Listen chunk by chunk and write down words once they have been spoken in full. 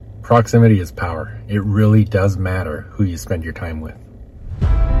Proximity is power. It really does matter who you spend your time with. Hey,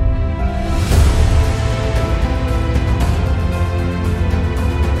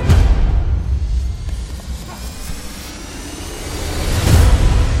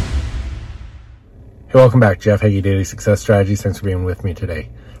 welcome back. Jeff Hagee, Daily Success Strategies. Thanks for being with me today.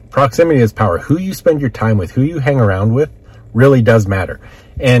 Proximity is power. Who you spend your time with, who you hang around with, really does matter.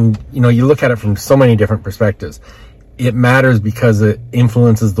 And, you look at it from so many different perspectives. It matters because it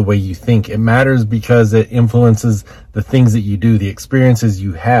influences the way you think. It matters because it influences the things that you do, the experiences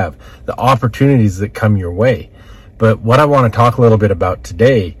you have, the opportunities that come your way. But what I want to talk a little bit about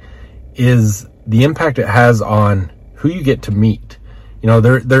today is the impact it has on who you get to meet.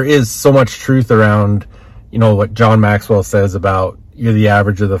 There is so much truth around, what John Maxwell says about you're the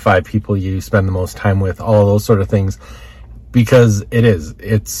average of the 5 people you spend the most time with, all of those sort of things, because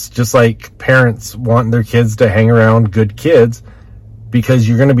it's just like parents want their kids to hang around good kids because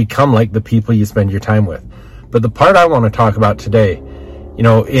you're going to become like the people you spend your time with. But the part I want to talk about today,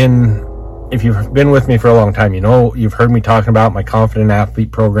 if you've been with me for a long time, you've heard me talking about my Confident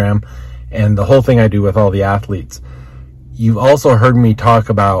Athlete program and the whole thing I do with all the athletes. You've also heard me talk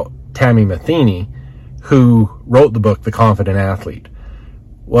about Tammy Matheny, who wrote the book, The Confident Athlete.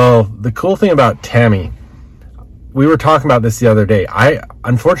 Well, the cool thing about Tammy, we were talking about this the other day.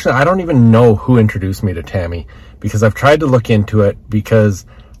 Unfortunately, I don't even know who introduced me to Tammy because I've tried to look into it because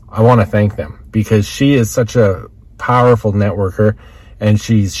I want to thank them because she is such a powerful networker and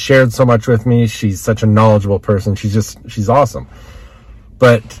she's shared so much with me. She's such a knowledgeable person. She's awesome.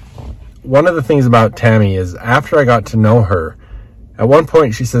 But one of the things about Tammy is after I got to know her, at one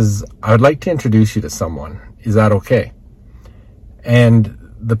point she says, I would like to introduce you to someone. Is that okay? And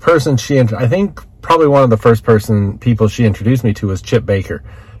the person I think probably one of the first people she introduced me to was Chip Baker,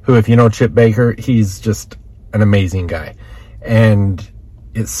 who, if you know Chip Baker, he's just an amazing guy. And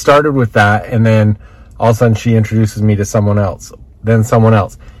it started with that. And then all of a sudden she introduces me to someone else, then someone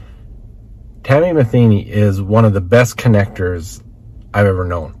else. Tammy Matheny is one of the best connectors I've ever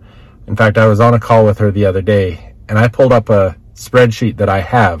known. In fact, I was on a call with her the other day and I pulled up a spreadsheet that I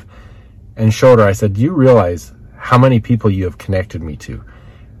have and showed her. I said, do you realize how many people you have connected me to?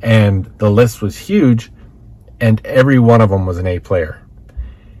 And the list was huge and every one of them was an A player.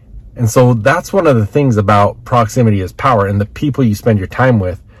 And so that's one of the things about proximity is power, and the people you spend your time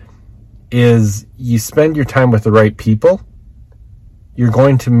with is you spend your time with the right people, you're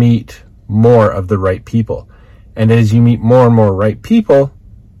going to meet more of the right people. And as you meet more and more right people,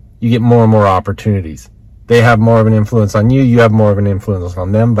 you get more and more opportunities. They have more of an influence on you. You have more of an influence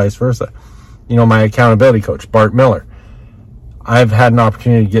on them, vice versa. My accountability coach, Bart Miller, I've had an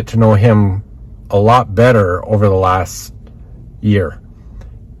opportunity to get to know him a lot better over the last year.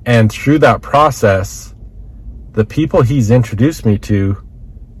 And through that process, the people he's introduced me to,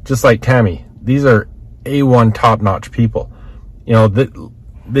 just like Tammy, these are A1 top-notch people.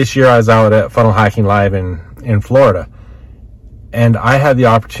 This year I was out at Funnel Hacking Live in Florida. And I had the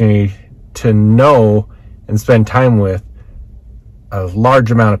opportunity to know and spend time with a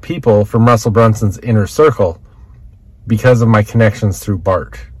large amount of people from Russell Brunson's inner circle because of my connections through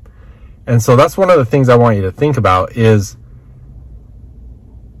Bart. And so that's one of the things I want you to think about is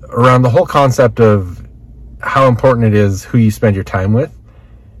around the whole concept of how important it is who you spend your time with.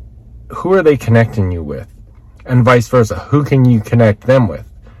 Who are they connecting you with? And vice versa. Who can you connect them with?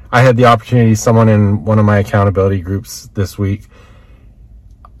 I had the opportunity, someone in one of my accountability groups this week,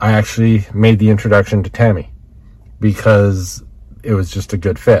 I actually made the introduction to Tammy because it was just a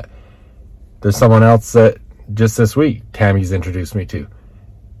good fit. There's someone else that just this week Tammy's introduced me to.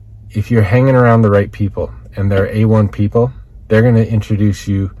 If you're hanging around the right people and they're A1 people, they're going to introduce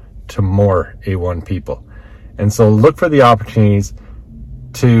you to more A1 people. And so look for the opportunities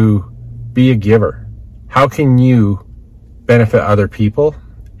to be a giver. How can you benefit other people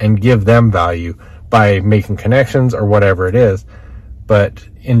and give them value by making connections or whatever it is? But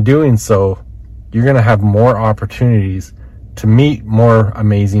in doing so, you're going to have more opportunities to meet more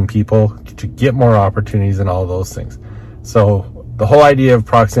amazing people, to get more opportunities and all those things. So the whole idea of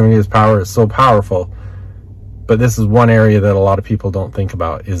proximity is power is so powerful, but this is one area that a lot of people don't think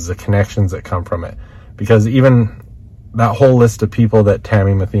about is the connections that come from it. Because even that whole list of people that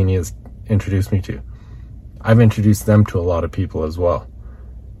Tammy Matheny has introduced me to, I've introduced them to a lot of people as well.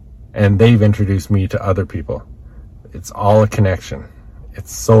 And they've introduced me to other people. It's all a connection.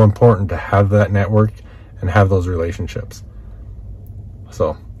 It's so important to have that network and have those relationships.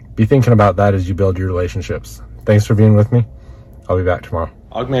 So be thinking about that as you build your relationships. Thanks for being with me. I'll be back tomorrow.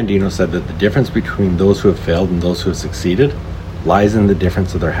 Og Mandino said that the difference between those who have failed and those who have succeeded lies in the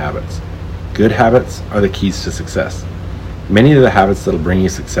difference of their habits. Good habits are the keys to success. Many of the habits that'll bring you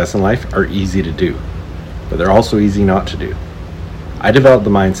success in life are easy to do, but they're also easy not to do. I developed the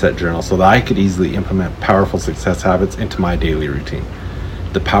Mindset Journal so that I could easily implement powerful success habits into my daily routine.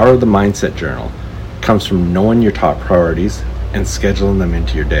 The power of the Mindset Journal comes from knowing your top priorities and scheduling them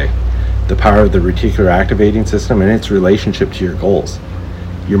into your day. The power of the reticular activating system and its relationship to your goals,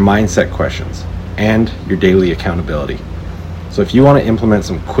 your mindset questions, and your daily accountability. So if you want to implement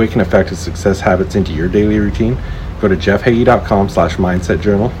some quick and effective success habits into your daily routine, go to jeffhagee.com/mindset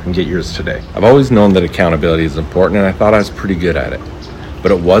journal and get yours today. I've always known that accountability is important, and I thought I was pretty good at it.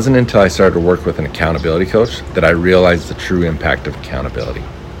 But it wasn't until I started to work with an accountability coach that I realized the true impact of accountability.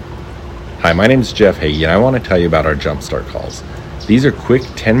 Hi, my name is Jeff Hagee, and I want to tell you about our Jumpstart calls. These are quick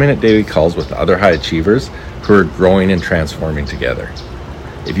 10-minute daily calls with other high achievers who are growing and transforming together.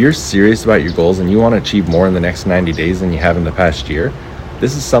 If you're serious about your goals and you want to achieve more in the next 90 days than you have in the past year,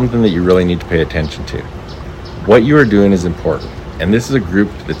 this is something that you really need to pay attention to. What you are doing is important, and this is a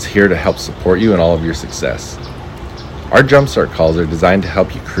group that's here to help support you in all of your success. Our Jumpstart calls are designed to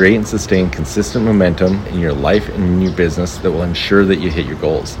help you create and sustain consistent momentum in your life and in your business that will ensure that you hit your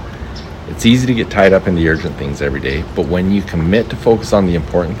goals. It's easy to get tied up in the urgent things every day, but when you commit to focus on the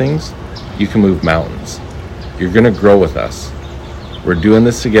important things, you can move mountains. You're going to grow with us. We're doing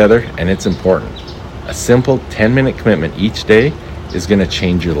this together, and it's important. A simple 10-minute commitment each day is going to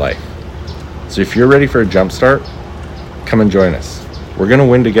change your life. So if you're ready for a jumpstart, come and join us. We're going to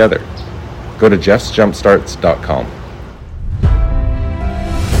win together. Go to jeffsjumpstarts.com.